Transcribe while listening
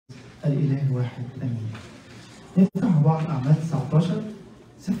الإله واحد آمين. نفتح مع بعض أعمال 19.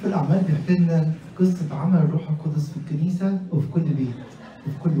 سفر الأعمال بيحكي لنا قصة عمل الروح القدس في الكنيسة وفي كل بيت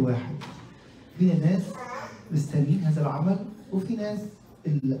وفي كل واحد. فينا ناس مستنيين هذا العمل وفي ناس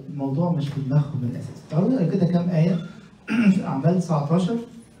الموضوع مش في دماغهم من الأساس. تعالوا نقرا كده كام آية في أعمال 19.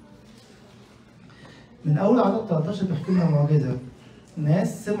 من أول عدد 13 بيحكي لنا معجزة.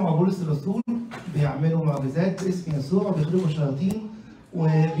 ناس سمعوا بولس الرسول بيعملوا معجزات باسم يسوع وبيخرجوا شياطين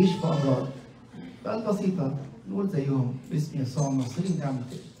وبيشفوا أمراض. بقى بسيطة نقول زيهم باسم يسوع الناصري نعمل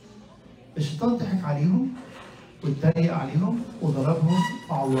كده. الشيطان ضحك عليهم واتريق عليهم وضربهم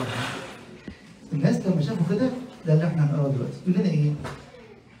وعورهم. الناس لما شافوا كده ده اللي احنا هنقراه دلوقتي. يقول لنا ايه؟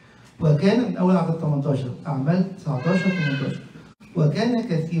 وكان من اول عدد 18 اعمال 19 18 وكان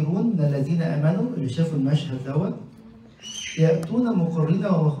كثيرون من الذين امنوا اللي شافوا المشهد دوت ياتون مقرين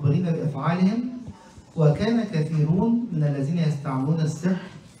ومخبرين بافعالهم، وكان كثيرون من الذين يستعملون السحر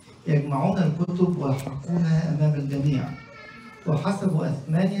يجمعون الكتب ويحرقونها امام الجميع، وحسبوا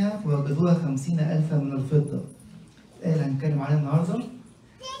اثمانها ووجدوها 50,000 من الفضه. الايه اللي هنتكلم عليها النهارده.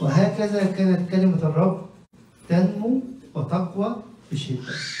 وهكذا كانت كلمه الرب تنمو وتقوى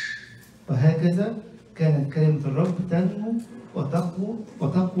بشده. وهكذا كانت كلمة الرب تنمو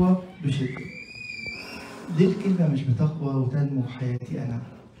وتقوى بشدة. ليه الكلمة مش بتقوى وتنمو في حياتي أنا؟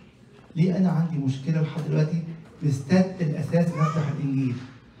 ليه أنا عندي مشكلة لحد دلوقتي بستاد الأساس إن أفتح الإنجيل؟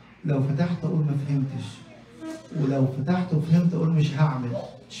 لو فتحت أقول ما فهمتش، ولو فتحت وفهمت أقول مش هعمل،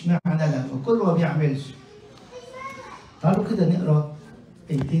 اشمعنى أنا؟ وكله ما بيعملش. تعالوا كده نقرا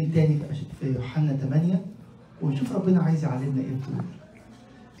آيتين تاني في يوحنا 8 ونشوف ربنا عايز يعلمنا إيه بتقول.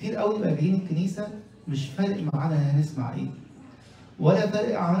 كتير قوي نبقى جايين الكنيسه مش فارق معانا هنسمع ايه ولا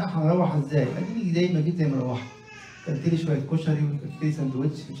فارق معانا هنروح ازاي. اديني زي ما جيت زي ما روحت، كلت لي شويه كشري وكلت لي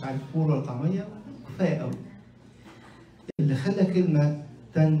سندوتش مش عارف فول ولا طعميه، كفايه قوي. اللي خلى كلمه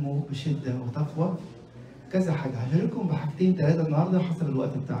تنمو بشده وتقوى كذا حاجه. هشارككم بحاجتين ثلاثه النهارده حسب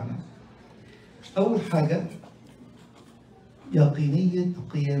الوقت بتاعنا. اول حاجه يقينيه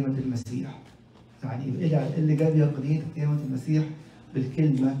قيامه المسيح. يعني ايه اللي جاب يقينيه قيامه المسيح؟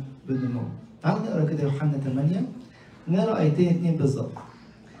 بالكلمة بالنمو. تعالوا نقرا كده يوحنا 8 نقرا آيتين 2 بالظبط.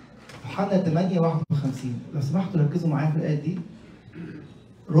 يوحنا 8 51. لو سمحتوا ركزوا معايا في الآية دي.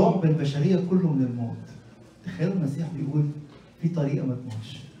 رعب البشرية كله من الموت. تخيلوا المسيح بيقول في طريقة ما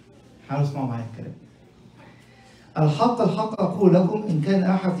تموتش. حاولوا اسمعوا معايا الكلام. الحق الحق أقول لكم إن كان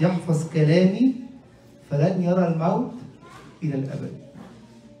أحد يحفظ كلامي فلن يرى الموت إلى الأبد.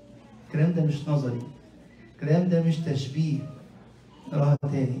 الكلام ده مش نظري. الكلام ده مش تشبيه. نقراها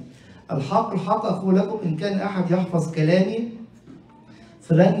تاني. الحق الحق أقول لكم إن كان أحد يحفظ كلامي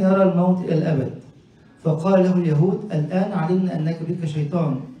فلن يرى الموت إلى الأبد. فقال له اليهود الآن علمنا أنك بك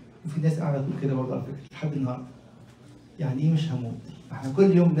شيطان. وفي ناس قاعدة تقول كده برضه على فكرة لحد النهارده. يعني إيه مش هموت؟ إحنا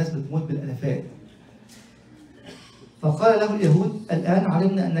كل يوم الناس بتموت بالآلافات. فقال له اليهود الآن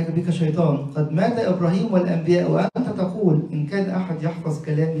علمنا أنك بك شيطان، قد مات إبراهيم والأنبياء وأنت تقول إن كان أحد يحفظ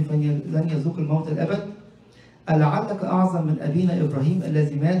كلامي فلن يذوق الموت الأبد. ألعلك أعظم من أبينا إبراهيم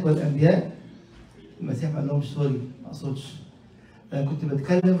الذي مات والأنبياء؟ المسيح قال لهم سوري ما أقصدش، أنا كنت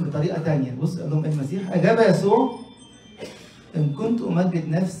بتكلم بطريقة تانية. بص قال لهم المسيح أجاب يسوع إن كنت أمجد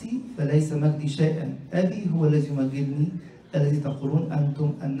نفسي فليس مجدي شيئا، أبي هو الذي يمجدني الذي تقولون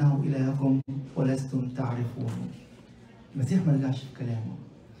أنتم أنه إلهكم ولستم تعرفون. المسيح ما رجعش في كلامه.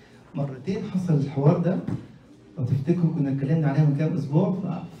 مرتين حصل الحوار ده لو تفتكروا كنا اتكلمنا عليها من كام أسبوع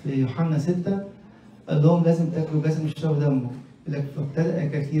في يوحنا 6. قال لهم لازم تاكلوا جسد وتشربوا دمه. يقول لك فابتدأ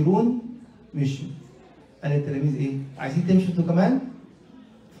كثيرون مشوا. قال التلاميذ ايه؟ عايزين تمشوا انتوا كمان؟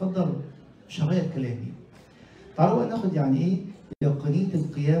 اتفضلوا مش هغير كلامي. تعالوا بقى ناخد يعني ايه يقينية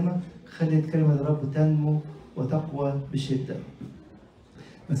القيامة خلت كلمة الرب تنمو وتقوى بشدة.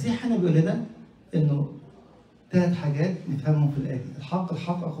 المسيح هنا بيقول لنا انه 3 حاجات نفهمهم في الآية دي. الحق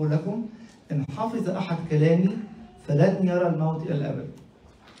الحق أقول لكم إن حفظ أحد كلامي فلن يرى الموت إلى الأبد.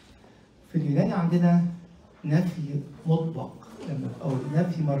 في اليوناني عندنا نفي مطلق أو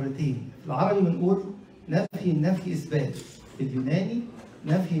نفي مرتين. في العربي بنقول نفي إثبات. في اليوناني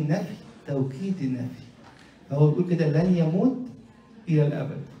نفي توكيد النفي. فهو بيقول كده لن يموت إلى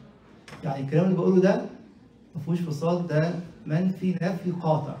الأبد. يعني الكلام اللي بقوله ده ما فيهوش فصال، ده منفي نفي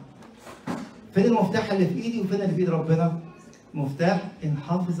قاطع. فين المفتاح اللي في إيدي وفين اللي في إيد ربنا؟ مفتاح إن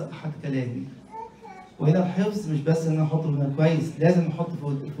حافظ أحد كلامي. وهنا الحفظ مش بس ان انا احطه هنا كويس، لازم احطه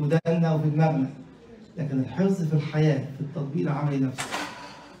في وداننا وفي دماغنا. لكن الحفظ في الحياه في التطبيق العملي نفسه.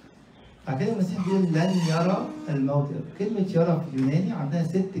 بعد كده المسيح بيقول لن يرى الموت. كلمه يرى في اليوناني عندها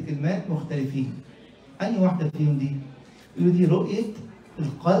 6 كلمات مختلفين. انهي واحده فيهم دي؟ يقولوا دي رؤيه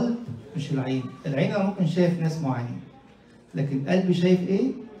القلب مش العين. العين انا ممكن شايف ناس معينين. لكن قلبي شايف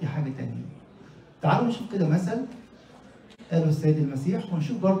ايه؟ دي حاجه ثانيه. تعالوا نشوف كده مثل قاله السيد المسيح،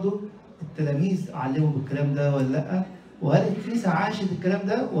 ونشوف برضو التلاميذ علموا بالكلام ده ولا لا، وهل الكنيسه عاشت الكلام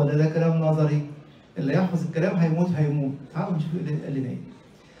ده ولا ده كلام نظري؟ اللي يحفظ الكلام هيموت هيموت. تعالوا نشوف قال لنا ايه.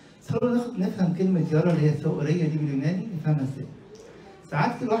 بس خلونا نفهم كلمه يرى اللي هي الثؤريه دي باليوناني، نفهمها ازاي.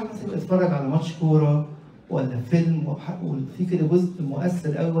 ساعات كل واحد مثلا يتفرج على ماتش كوره ولا فيلم وفي كده جزء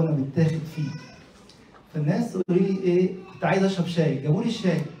مؤثر قوي وانا متاخد فيه. فالناس تقول لي ايه، كنت عايز اشرب شاي، جابوا لي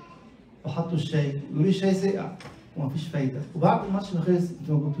الشاي وحطوا الشاي، يقولوا لي الشاي سقع ومفيش فايده، وبعد الماتش ما خلص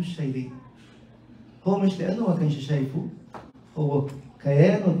انتوا ما جبتوش الشاي ليه؟ هو مش لانه ما كانش شايفه، هو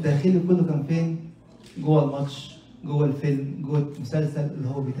كيانه الداخلي كله كان فين؟ جوه الماتش، جوه الفيلم، جوه المسلسل اللي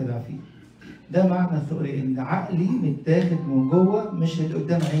هو بيتابع فيه. ده معنى الثؤرية، ان عقلي متاخد من جوه، مش اللي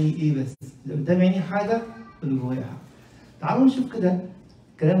قدام عيني ايه بس، اللي قدام عيني حاجه واللي جوايا حاجه. تعالوا نشوف كده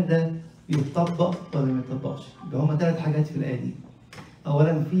الكلام ده بيتطبق ولا ما يتطبقش. يبقى هما 3 حاجات في الايه دي.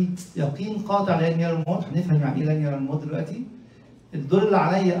 اولا في يقين قاطع لن يرى الموت، هنفهم يعني ايه لن يرى الموت دلوقتي. الدور اللي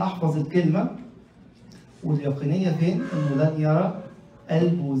عليا احفظ الكلمه، واليقينيه فين؟ انه لن يرى،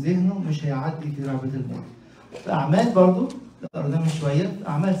 قلبه وذهنه مش هيعدي في لعبه الموت. في اعمال برضو قريناها شويه، في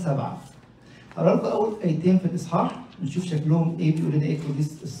اعمال 7 هقرا لكم اول ايتين في الاصحاح نشوف شكلهم ايه، بيقول لنا ايه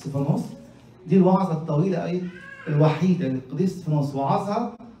القديس استفانوس. دي الوعظه الطويله قوي الوحيده اللي القديس استفانوس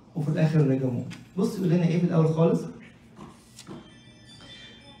وعظها وفي الاخر رجموه. بص يقول لنا ايه في الاول خالص،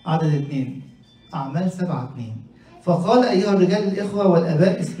 عدد 2 اعمال 7:2. فقال ايها الرجال الاخوه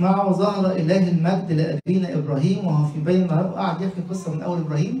والاباء اسمعوا، ظهر اله المجد لابينا ابراهيم وهو في بين النهار. قعد يحكي قصه من اول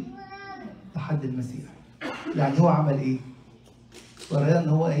ابراهيم لحد المسيح. يعني هو عمل ايه؟ ورانا ان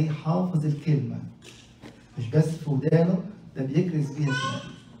هو ايه؟ حافظ الكلمه، مش بس في ودانه، ده بيكرس بيها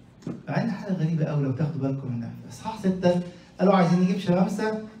كمان. مع ان حاجه غريبه قوي لو تاخدوا بالكم منها. في اصحاح 6 قالوا عايزين نجيب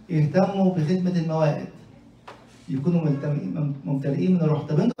شمامسه يهتموا بخدمه الموائد، يكونوا ممتلئين من الروح.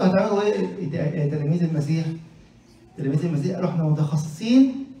 طب انتوا هتعملوا ايه يا تلاميذ المسيح؟ تلاميذ المسيح قالوا احنا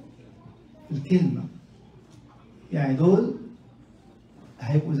متخصصين في الكلمه. يعني دول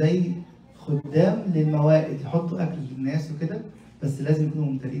هيبقوا زي خدام للموائد، يحطوا اكل للناس وكده، بس لازم يكونوا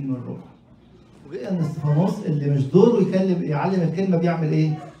ممتلئين من الروح. وجاء ان استفانوس اللي مش دوره يعلم الكلمه بيعمل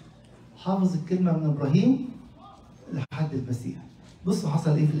ايه؟ حافظ الكلمه من ابراهيم لحد المسيح. بصوا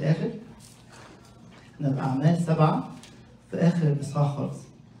حصل ايه في الاخر؟ احنا في اعمال 7 في اخر الاصحاح خالص.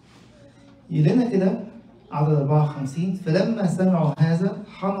 يقول لنا كده عدد 54: فلما سمعوا هذا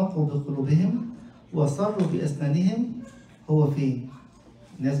حنقوا بقلوبهم وصروا باسنانهم. هو فين؟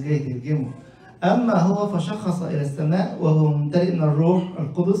 الناس جايه ترجمه. اما هو فشخص الى السماء وهو ممتلئ من الروح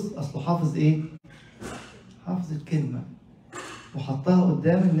القدس. اصله حافظ ايه؟ حافظ الكلمه وحطها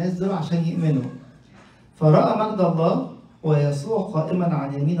قدام الناس دول عشان يؤمنوا. فراى مجد الله ويسوع قائما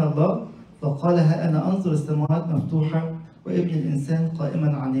عن يمين الله، فقال ها انا انظر السماوات مفتوحه وابن الانسان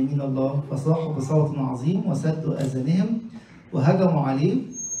قائما عن يمين الله. فصاحوا بصوت عظيم وسدوا اذانهم وهجموا عليه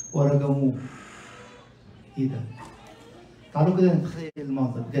ورجموه. ايه ده؟ تعالوا كده نتخيل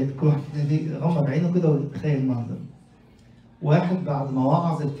المنظر بجد، كل واحد يغمض عينه كده ويتخيل المنظر. واحد بعد ما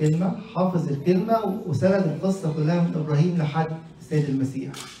وعظ الكلمه حافظ الكلمه وسرد القصه كلها من ابراهيم لحد السيد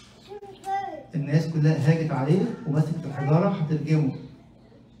المسيح. الناس كلها هاجت عليه ومسكت الحجاره هترجمه.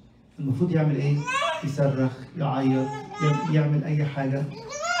 المفروض يعمل ايه؟ يصرخ، يعيط، يعمل اي حاجه.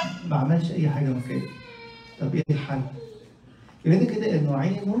 ما عملش اي حاجه من كده. طب ايه الحل؟ يبقى كده انه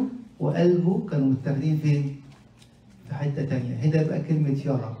عينه وقلبه كانوا متاخدين فين؟ في حته ثانيه. هنا بقى كلمه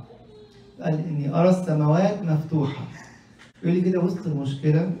يرى. قال اني ارى السماوات مفتوحه. يقول لي كده وسط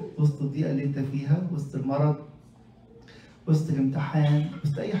المشكله، وسط الضيقه اللي انت فيها، وسط المرض، وسط الامتحان،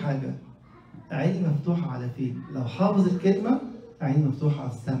 وسط اي حاجه، عيني مفتوحه على فين؟ لو حافظ الكلمه عيني مفتوحه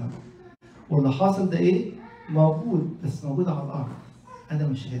على السماء. واللي حاصل ده ايه؟ موجود، بس موجود على الارض. انا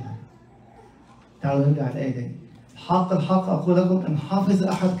مش هنا. تعالوا نرجع الايه دي. الحق الحق اقول لكم ان حافظ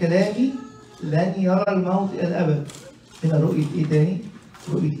احد كلامي لن يرى الموت الى الابد. هنا رؤيه ايه تاني؟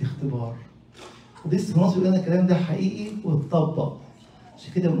 رؤيه الاختبار. قديس استفانوس بيقول لنا الكلام ده حقيقي واتطبق.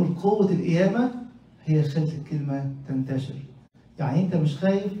 عشان كده بنقول قوه القيامه هي خلت الكلمه تنتشر. يعني انت مش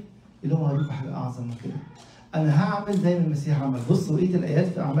خايف، اللي هو هيبقى حاجه اعظم من كده. انا هعمل زي ما المسيح عمل. بصوا بقيه الايات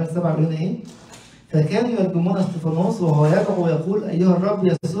في اعمال 7 بيقول لنا ايه؟ فكانوا يرجمون استفانوس وهو يدعو ويقول ايها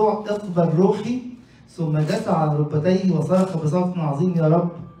الرب يسوع اقبل روحي، ثم جثى على ركبتيه وصرخ بصوت عظيم يا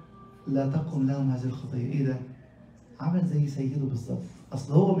رب لا تقم لهم هذه الخطيه. ايه ده؟ عمل زي سيده بالظبط.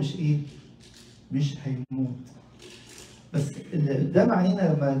 اصل هو مش ايه؟ مش هيموت. بس اللي قدام عينينا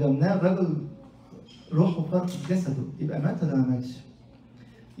لما جبناه الراجل روحه فرقت جسده، يبقى مات ولا ما ماتش؟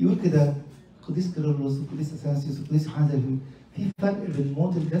 يقول كده قديس كيرلس وقديس اثناسيوس وقديس حنزل في فرق بين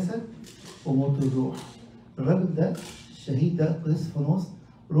موت الجسد وموت الروح. الراجل ده الشهيد ده قديس استفانوس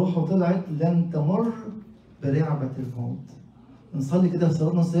روحه طلعت لن تمر برعبة الموت. نصلي كده في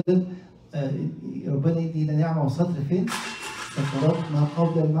صلاة نص الليل، ربنا يدينا نعمة وستر فين؟ سكرات ما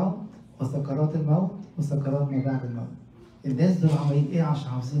قبل الموت وسكرات الموت وسكرات ما بعد الموت. الناس دول عمالين ايه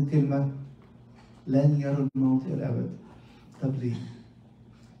عشان عاوزين كلمة لن يروا الموت إلى الأبد. طب ليه؟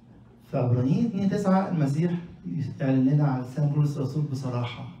 في عبرانيين 2:9 المسيح يعلن لنا على لسان بولس الرسول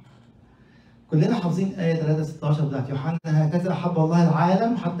بصراحة. كلنا حافظين آية 3:16 بتاعت يوحنا، هكذا أحب الله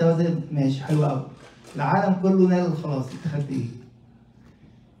العالم حتى وزن. ماشي، حلو قوي. العالم كله نال الخلاص، أنت خدت إيه؟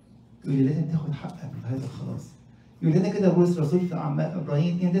 يقول لي لازم تاخد حقك في هذا الخلاص. يقول لنا كده بولس الرسول في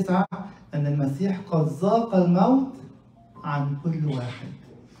عبرانيين 2:9 أن المسيح قد ذاق الموت عن كل واحد.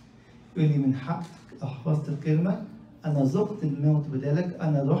 يقول لي من حقك لو حفظت الكلمة، أنا ذقت الموت بدالك،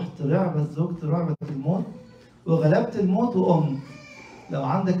 أنا رحت ذقت رعبة الموت وغلبت الموت وقمت. لو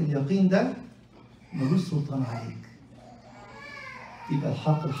عندك اليقين ده ملوش سلطان عليك. يبقى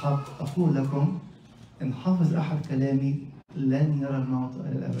الحق أقول لكم إن حفظ أحد كلامي لن يرى الموت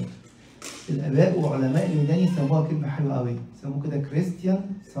إلى الأبد. الآباء وعلماء اليوناني سموها كلمة حلوة أوي، سموها كده كريستيان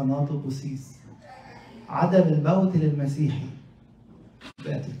ساناتوبوسيس، عدم الموت للمسيحي.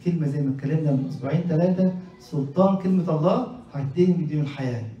 بقت الكلمة زي ما اتكلمنا من أسبوعين 3، سلطان كلمة الله هينتهي بدون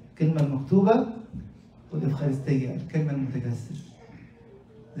الحياة، الكلمة المكتوبة والإفخارستية، الكلمة المتجسد.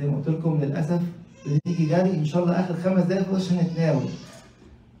 زي ما قلت لكم للأسف بنيجي جري إن شاء الله آخر 5 دقايق عشان نتناول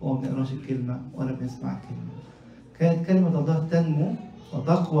وما بنقراش الكلمة ولا بنسمع الكلمة. كانت كلمة الله تنمو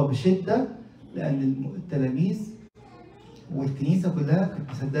وتقوى بشدة لأن التلاميذ والكنيسة كلها كانت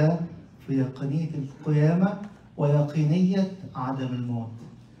مصدقة في يقينية القيامة ويقينية عدم الموت.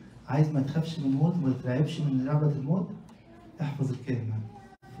 عايز ما تخافش من الموت وما تترعبش من لعبة الموت، احفظ الكلمة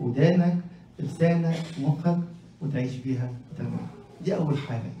في ودانك، لسانك، مخك، وتعيش بيها تمام. دي أول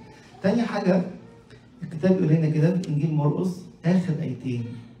حاجة. تاني حاجة الكتاب يقول لنا كده في إنجيل مرقس آخر آيتين،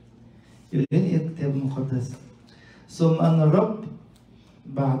 يقول لنا إيه الكتاب المقدس؟ ثم أن الرب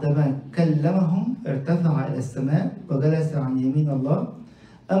بعدما كلمهم ارتفع إلى السماء وجلس عن يمين الله،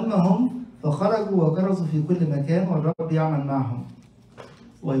 أما هم فخرجوا وكرزوا في كل مكان والرب يعمل معهم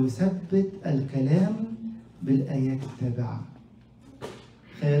ويثبت الكلام بالآيات التابعة.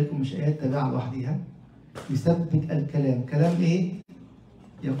 خيالكم مش آيات تابعة لوحديها، يثبت الكلام. كلام إيه؟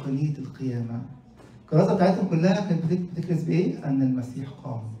 يقينية القيامة. الكرازة بتاعتهم كلها كانت بتكرز بإيه؟ أن المسيح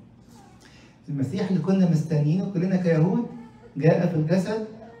قام. المسيح اللي كنا مستنيينه كلنا كيهود جاء في الجسد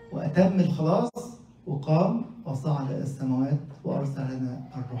وأتم الخلاص وقام وصعد إلى السماوات وأرسل لنا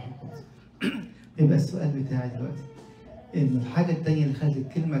الروح القدس. يبقى السؤال بتاعي دلوقتي إن الحاجة التانية اللي خلت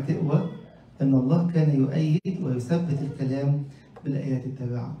الكلمة تقوى إن الله كان يؤيد ويثبت الكلام بالآيات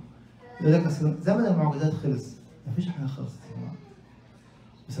التابعة. يقول لك أصل زمن المعجزات خلص، مفيش حاجة خلصت يا جماعة.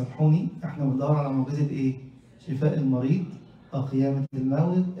 وسامحوني إحنا بندور على معجزة إيه؟ شفاء المريض وقيامة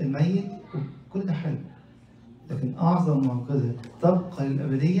الميت وكل حلو. لكن أعظم معجزة تبقى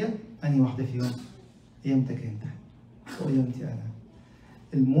للأبدية أنهي واحدة فيهم؟ قيامتك أنت وقيامتي أنا.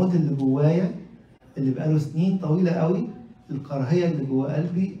 الموت اللي جوايا اللي بقاله سنين طويلة قوي، الكراهية اللي جوا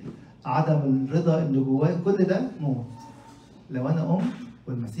قلبي، عدم الرضا اللي جوايا، كل ده موت. لو أنا قمت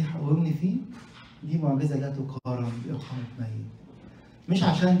والمسيح قومني فيه، دي معجزة لا تقارن بإقامة ميت. مش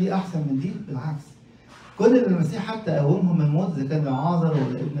عشان دي أحسن من دي، بالعكس. كل اللي المسيح حتى قومهم من الموت، إذا كان لعازر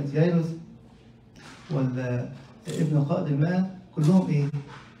ولا ابن تيايروس ولا ابن قائد الماء، كلهم إيه؟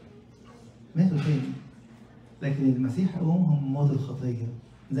 ماتوا تاني. لكن المسيح قومهم من موت الخطية،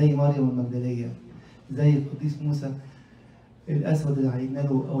 زي مريم المجدلية، زي القديس موسى الأسود اللي عيدنا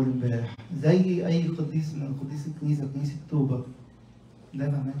له أول امبارح، زي أي قديس من قديس الكنيسة، كنيسة توبة.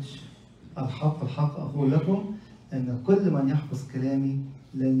 ده ما عملش. الحق أقول لكم أن كل من يحفظ كلامي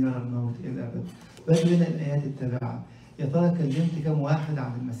لن يرى الموت إلى الأبد. بقى لنا الآيات التابعة. يا ترى كلمت كم واحد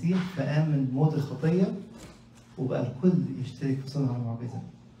عن المسيح فقام من موت الخطية وبقى الكل يشترك في صنع المعجزة.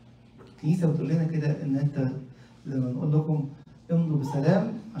 الكنيسة بتقول لنا كده إن أنت لما نقول لكم امضوا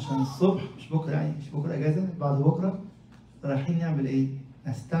بسلام عشان الصبح، مش بكرة يعني، مش بكرة أجازة، بعد بكرة رايحين نعمل إيه؟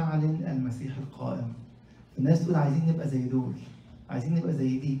 نستعلن المسيح القائم. الناس تقول عايزين نبقى زي دول، عايزين نبقى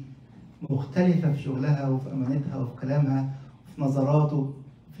زي دي، مختلفة في شغلها وفي أمانتها وفي كلامها وفي نظراته،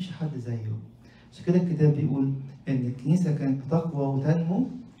 مفيش حد زيه. عشان كده الكتاب بيقول إن الكنيسة كانت بتقوى وتنمو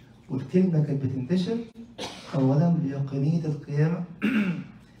والكلمة كانت بتنتشر أولاً بيقينية القيامة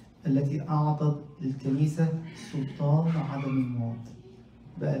التي أعطت للكنيسة سلطان عدم الموت.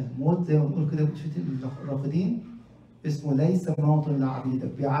 بقى الموت زي ما بنقول كده بتشوف الرافضين اسمه ليس موت لعبيدك،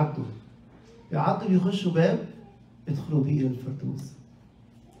 بيعدوا بيخشوا باب يدخلوا بيه إلى الفردوس.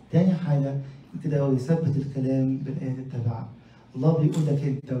 تاني حاجة كده هو يثبت الكلام بالآيات التابعة. الله بيقول لك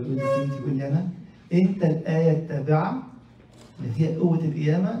أنت ويقول لك أنت، يقول لي أنا، أنت الآية التابعة اللي فيها قوة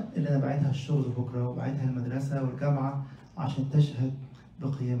القيامة اللي أنا بعتها الشغل بكرة وبعتها المدرسة والجامعة عشان تشهد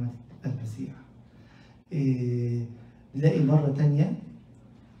بقيامة المسيح. نلاقي مرة تانية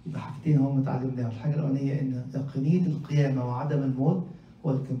يبقى حاجتين هم اتعلمناهم. الحاجة الأولانية إن يقينية القيامة وعدم الموت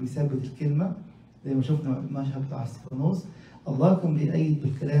هو اللي كان بيثبت الكلمة، زي ما شفنا المشهد بتاع استفانوس. الله كان بيأيد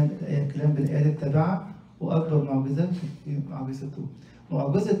بالكلام، الكلام بالآيات التابعة. وأكبر معجزة في معجزة توب.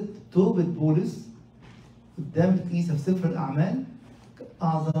 معجزة توبة بولس قدام الكنيسة في سفر الأعمال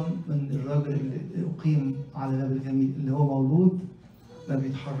أعظم من الراجل اللي أقيم على باب الجميل، اللي هو مولود ما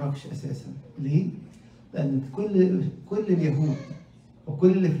بيتحركش أساسا. ليه؟ لأن كل اليهود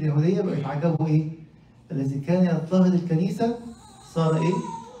وكل اللي في اليهودية بقوا يتعجبوا إيه؟ الذي كان يضطهد الكنيسة صار إيه؟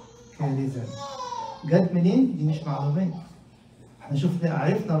 كارثا. جت منين؟ دي مش معلومات. احنا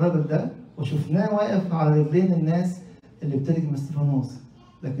عرفنا الراجل ده وشفناه واقف على رجلين الناس اللي بترجم استفانوس،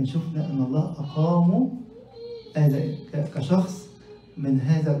 لكن شفنا ان الله اقامه كشخص من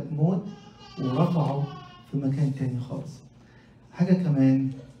هذا الموت ورفعه في مكان تاني خالص. حاجه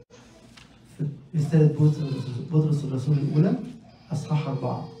كمان في رساله بطرس الرسول الاولى اصحاح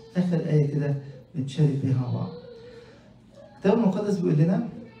 4، اخر ايه كده نتشارك بيها مع بعض. الكتاب المقدس بيقول لنا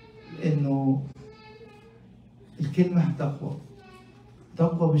انه الكلمه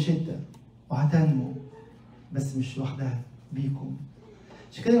تقوى بشده وهتنمو، بس مش لوحدها، بيكم.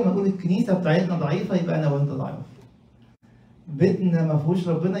 عشان كده لما نقول الكنيسه بتاعتنا ضعيفه يبقى انا وانت ضعيف. بيتنا ما فيهوش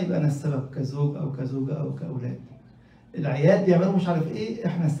ربنا يبقى انا السبب، كزوج او كزوجه او كاولاد. العيال بيعملوا مش عارف ايه،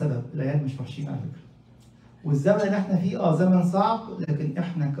 احنا السبب. العيال مش وحشين على فكره. والزمن اللي احنا فيه زمن صعب، لكن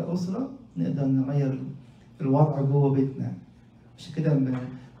احنا كاسره نقدر نغير الوضع جوه بيتنا. عشان كده لما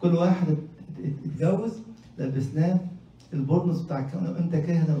كل واحد اتجوز لبسناه البورنوس بتاع انت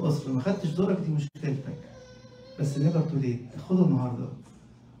كاهن الاسره، ما خدتش دورك دي مشكلتك، بس نيفر تو ليت. خده النهارده،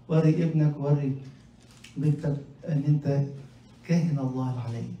 وري ابنك وري بنتك ان انت كاهن الله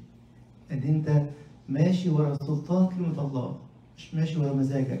العلي، ان انت ماشي ورا سلطان كلمه الله، مش ماشي ورا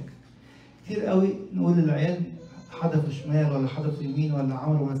مزاجك. كتير قوي نقول للعيال حدفوا شمال ولا حدفوا يمين ولا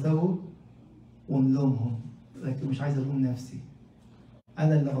عملوا ولا سووا ونلومهم، لكن مش عايز الوم نفسي.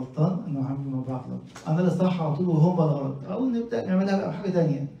 انا اللي غلطان، انا عامل ما بعرف، انا اللي صح على طول وهم اللي غلط. او نبدا نعملها بقى حاجه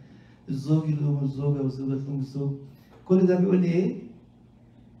ثانيه، الزوج يلوم الزوجه والزوجه تلوم الزوج. كل ده بيقول لي ايه؟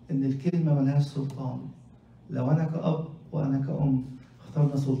 ان الكلمه ملهاش سلطان. لو انا كأب وانا كأم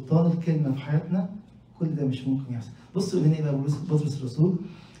اخترنا سلطان الكلمه في حياتنا، كل ده مش ممكن يحصل. بصوا يقول لنا ايه بقى بطرس الرسول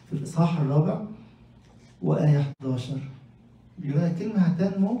في الاصحاح 4 وآية 11، بيقول لنا الكلمه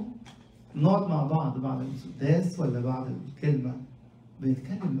هتنمو. نقعد مع بعض بعد القداس ولا بعد الكلمه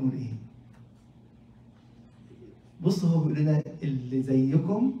بنتكلم نقول ايه؟ بصوا هو بيقول لنا اللي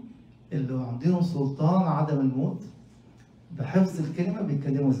زيكم اللي عندهم سلطان عدم الموت بحفظ الكلمه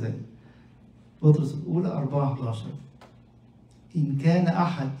بيتكلموا ازاي؟ بطرس الاولى 4:11 ان كان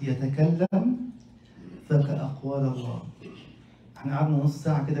احد يتكلم فكأقوال الله. احنا قعدنا نص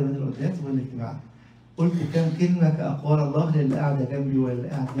ساعه كده بين القداس وبين الاجتماع، قلت كام كلمه كأقوال الله للي قاعده جنبي ولا اللي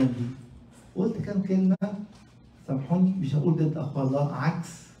قاعد جنبي. قلت كام كلمه سامحوني مش هقول ضد اقوال الله،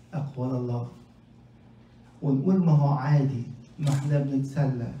 عكس اقوال الله. ونقول ما هو عادي، ما احنا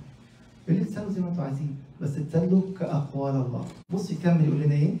بنتسلى. اللي تسلوا زي ما انتوا عايزين، بس تسلوا كاقوال الله. بص يكمل يقول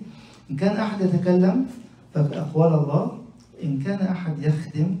لنا ايه؟ ان كان احد يتكلم فكاقوال الله، ان كان احد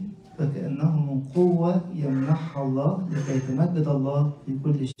يخدم فكانه من قوه يمنحها الله لكي يتمجد الله في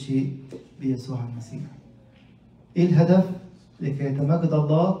كل شيء بيسوع المسيح. ايه الهدف؟ لكي يتمجد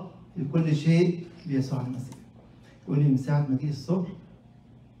الله في كل شيء بيسوع المسيح. يقول لي من ساعة ما جيت الصبح،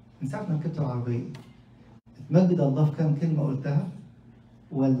 من ساعة ما ركبت العربية، اتمجد الله في كام كلمة قلتها؟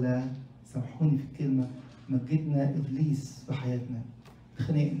 ولا سامحوني في الكلمة، مجدنا إبليس في حياتنا،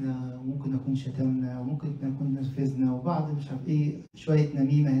 خنقنا وممكن نكون شتمنا وممكن نكون نرفزنا وبعد مش عارف إيه شوية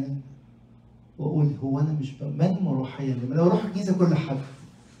نميمة هنا، وأقول هو أنا مش بنمو روحيا لما لو أروح الكنيسة كل حد،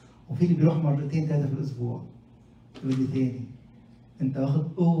 وفي اللي بيروح مرتين 3 في الأسبوع. يقول لي تاني أنت واخد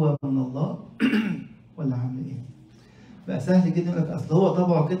قوة من الله ولا عامل إيه؟ بقى سهل جدا يقول لك اصل هو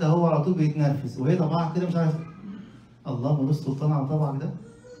طبعه كده، هو على طول بيتنرفز، وهي طبعها كده مش عارف. الله ملوش سلطان على طبعك ده.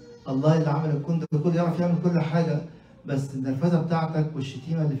 الله اللي عمل الكون ده كله يعرف يعمل كل حاجه، بس النرفزه بتاعتك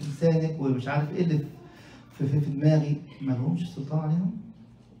والشتيمه اللي في لسانك ومش عارف ايه اللي في دماغي ما لهمش سلطان عليهم.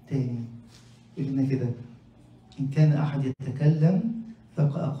 تاني يقول لنا كده ان كان احد يتكلم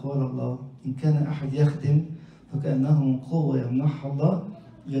فكأقوال الله، ان كان احد يخدم فكأنه من قوه يمنحها الله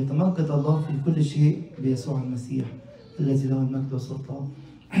ليتمجد الله في كل شيء بيسوع المسيح الذي له المجد والسلطان.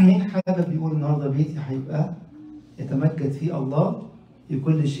 مين حابب يقول النهارده بيتي هيبقى يتمجد فيه الله في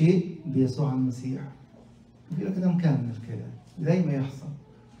كل شيء بيسوع المسيح؟ يبقى كده مكمل كده زي ما يحصل.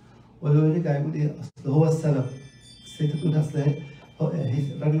 ولو رجع يقول ايه اصل هو السبب، بس الست تقول اصل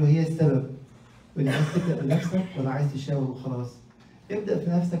الراجل وهي السبب، واللي عايز تبدا بنفسك ولا عايز تشاور وخلاص. ابدا في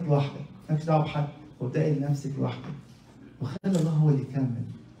نفسك لوحدك، مالكش دعوه بحد، وابدأي لنفسك لوحدك وخلي الله هو اللي يكمل.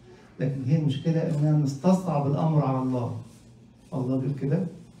 لكن هي المشكله اننا نستصعب الامر على الله. الله بيقول كده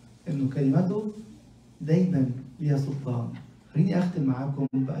انه كلمته دايما ليها سلطان. خليني اختم معاكم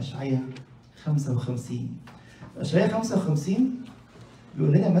باشعياء 55. اشعياء 55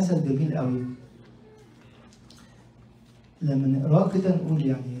 بيقول لنا مثل جميل قوي. لما نقراه كده نقول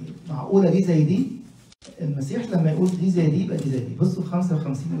يعني معقوله دي زي دي؟ المسيح لما يقول دي زي دي يبقى دي زي دي. بصوا في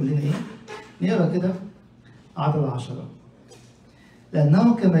 55 يقول لنا ايه؟ نقرا كده عدد 10.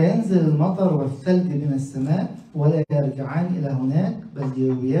 لأنه كما ينزل المطر والثلج من السماء ولا يرجعان إلى هناك بل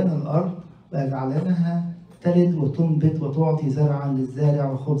يرويان الأرض ويجعلانها تلد وتنبت وتعطي زرعا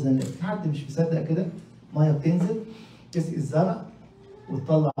للزارع وخبزا للأكل. في حد مش مصدق كده؟ مية بتنزل تسقي الزرع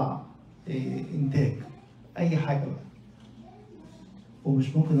وتطلع إنتاج أي حاجة بقى.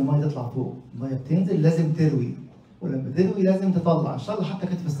 ومش ممكن المية تطلع فوق، المية بتنزل لازم تروي، ولما تروي لازم تطلع. إن شاء الله حتى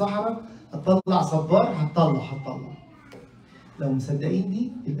كانت في الصحراء هتطلع صبار، هتطلع. لو مصدقين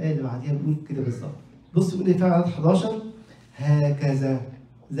دي الآية اللي بعديها بتقول كده بالظبط. بص بيقول ايه في عدد 11؟ هكذا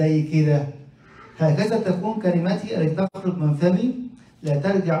زي كده هكذا تكون كلمتي التي تخرج من فمي لا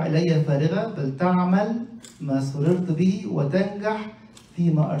ترجع إلي فارغة بل تعمل ما سررت به وتنجح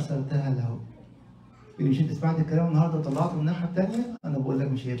فيما أرسلتها له. اللي مش انت سمعت الكلام النهارده وطلعته من الناحية التانية، أنا بقول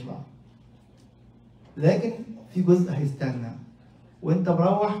لك مش هيطلع. لكن في جزء هيستنى. وأنت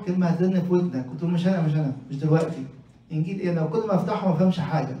مروح كلمة هترن في ودنك وتقول مش أنا مش دلوقتي. انجيل ايه؟ لو كل ما افتحه ما فهمش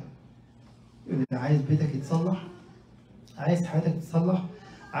حاجه. اللي عايز بيتك يتصلح، عايز حياتك تتصلح،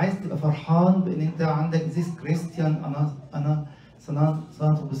 عايز تبقى فرحان بان انت عندك زيس كريستيان انا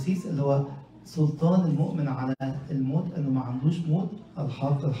صنعت بسيس اللي هو سلطان المؤمن على الموت، انه ما عندوش موت.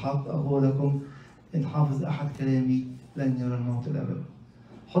 الحق اقول لكم ان حافظ احد كلامي لن يرى الموت الابد.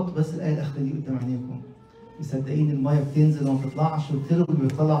 حط بس الايه الاخيره دي قدام عينيكم. مصدقين الميه بتنزل وما بتطلعش وبتلغي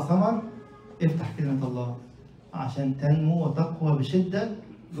وبيطلع ثمر؟ افتح كلمه الله عشان تنمو وتقوى بشدة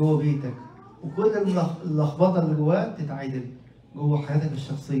جوه بيتك، وكل اللخبطة اللي جواه تتعدل جوه حياتك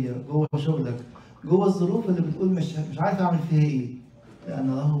الشخصية، جوه شغلك، جوه الظروف اللي بتقول مش عارف أعمل فيها إيه. لأن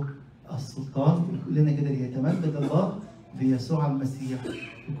له السلطان. بيقول لنا كده ليتمجد الله بيسوع المسيح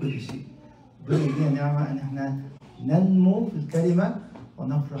في كل شيء. ربنا يدينا نعمة إن إحنا ننمو في الكلمة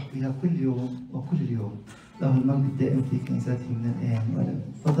ونفرح بها كل يوم وكل يوم. له المجد الدائم في كنيسته من الآن والأبد.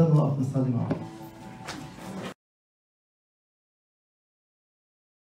 تفضلوا نقف نصلي مع بعض.